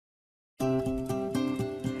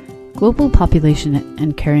Global population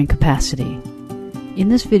and carrying capacity. In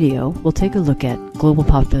this video, we'll take a look at global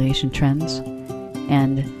population trends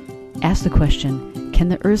and ask the question, can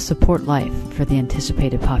the Earth support life for the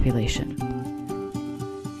anticipated population?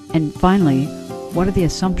 And finally, what are the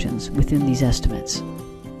assumptions within these estimates?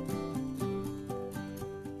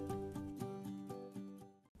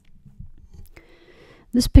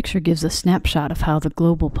 This picture gives a snapshot of how the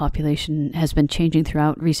global population has been changing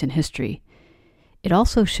throughout recent history. It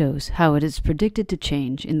also shows how it is predicted to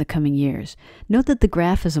change in the coming years. Note that the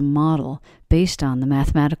graph is a model based on the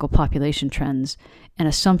mathematical population trends and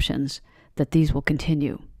assumptions that these will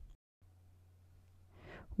continue.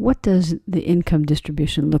 What does the income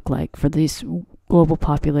distribution look like for this global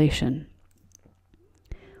population?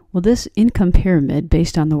 Well, this income pyramid,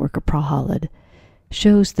 based on the work of Prahalad,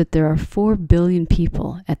 shows that there are 4 billion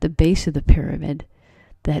people at the base of the pyramid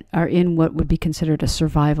that are in what would be considered a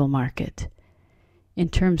survival market. In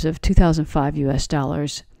terms of 2005 US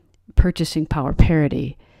dollars purchasing power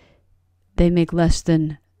parity, they make less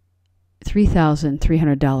than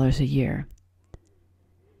 $3,300 a year.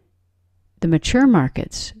 The mature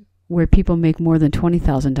markets, where people make more than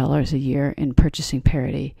 $20,000 a year in purchasing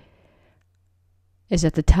parity, is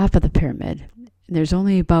at the top of the pyramid. There's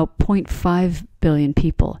only about 0.5 billion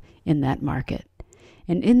people in that market.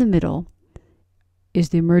 And in the middle is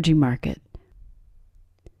the emerging market.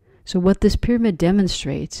 So what this pyramid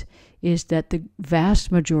demonstrates is that the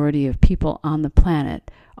vast majority of people on the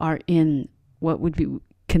planet are in what would be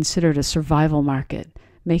considered a survival market,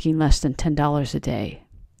 making less than $10 a day.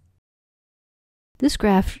 This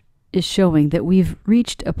graph is showing that we've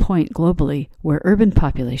reached a point globally where urban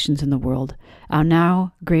populations in the world are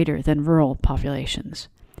now greater than rural populations.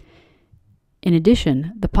 In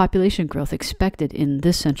addition, the population growth expected in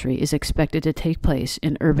this century is expected to take place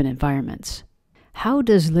in urban environments. How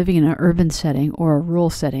does living in an urban setting or a rural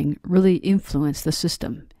setting really influence the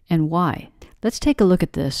system, and why? Let's take a look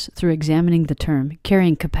at this through examining the term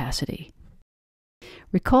carrying capacity.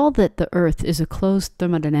 Recall that the Earth is a closed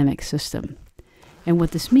thermodynamic system. And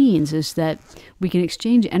what this means is that we can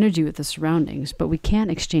exchange energy with the surroundings, but we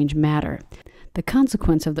can't exchange matter. The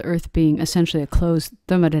consequence of the Earth being essentially a closed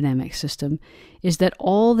thermodynamic system is that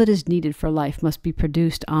all that is needed for life must be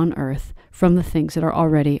produced on Earth from the things that are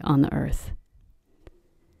already on the Earth.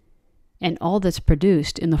 And all that's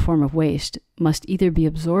produced in the form of waste must either be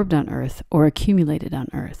absorbed on Earth or accumulated on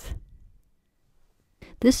Earth.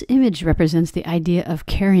 This image represents the idea of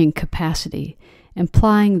carrying capacity,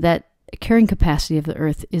 implying that carrying capacity of the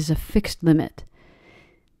Earth is a fixed limit.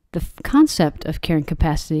 The concept of carrying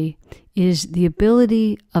capacity is the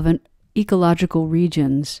ability of an ecological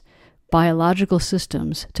region's biological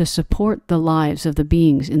systems to support the lives of the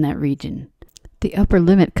beings in that region. The upper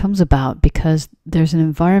limit comes about because there's an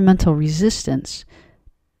environmental resistance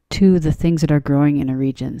to the things that are growing in a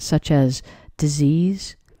region, such as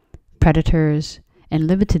disease, predators, and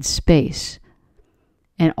limited space.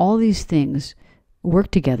 And all these things work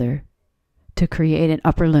together to create an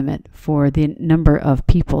upper limit for the number of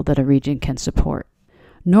people that a region can support.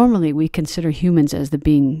 Normally, we consider humans as the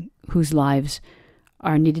being whose lives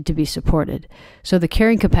are needed to be supported. So the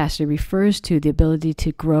carrying capacity refers to the ability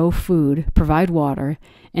to grow food, provide water,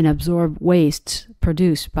 and absorb wastes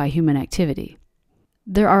produced by human activity.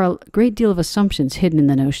 There are a great deal of assumptions hidden in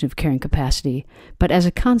the notion of carrying capacity, but as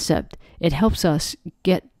a concept, it helps us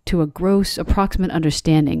get to a gross, approximate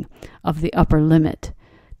understanding of the upper limit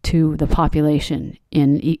to the population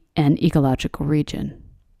in an ecological region.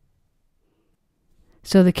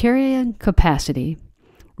 So the carrying capacity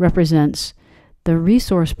represents the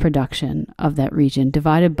resource production of that region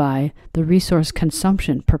divided by the resource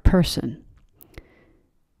consumption per person.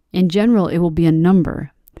 In general, it will be a number,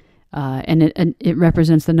 and it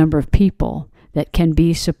represents the number of people that can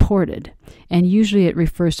be supported. And usually it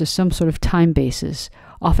refers to some sort of time basis.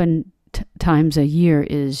 Oftentimes a year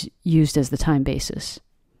is used as the time basis.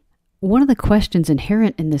 One of the questions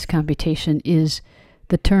inherent in this computation is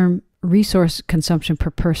the term resource consumption per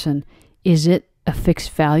person. Is it a fixed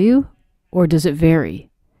value or does it vary?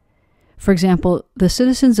 For example, the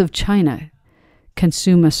citizens of China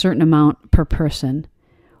consume a certain amount per person.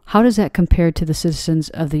 How does that compare to the citizens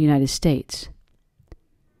of the United States?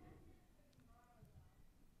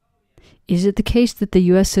 Is it the case that the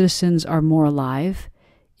US citizens are more alive?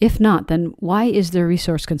 If not, then why is their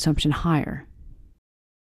resource consumption higher?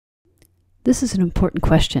 This is an important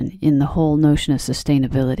question in the whole notion of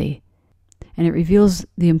sustainability, and it reveals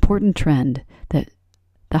the important trend that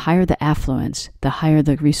the higher the affluence, the higher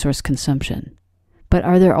the resource consumption. But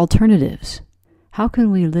are there alternatives? How can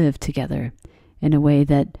we live together in a way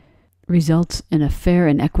that results in a fair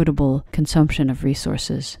and equitable consumption of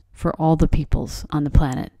resources? for all the peoples on the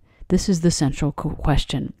planet? This is the central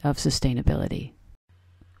question of sustainability.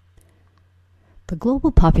 The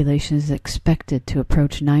global population is expected to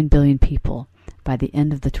approach 9 billion people by the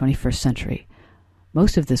end of the 21st century.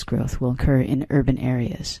 Most of this growth will occur in urban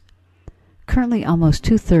areas. Currently, almost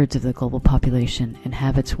 2/3 of the global population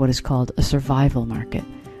inhabits what is called a survival market,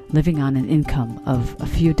 living on an income of a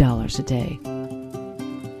few dollars a day.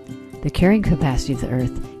 The carrying capacity of the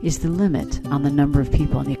Earth is the limit on the number of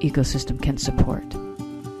people the ecosystem can support.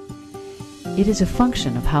 It is a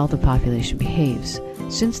function of how the population behaves,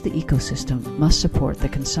 since the ecosystem must support the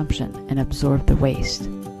consumption and absorb the waste.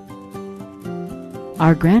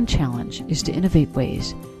 Our grand challenge is to innovate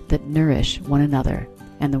ways that nourish one another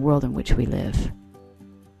and the world in which we live.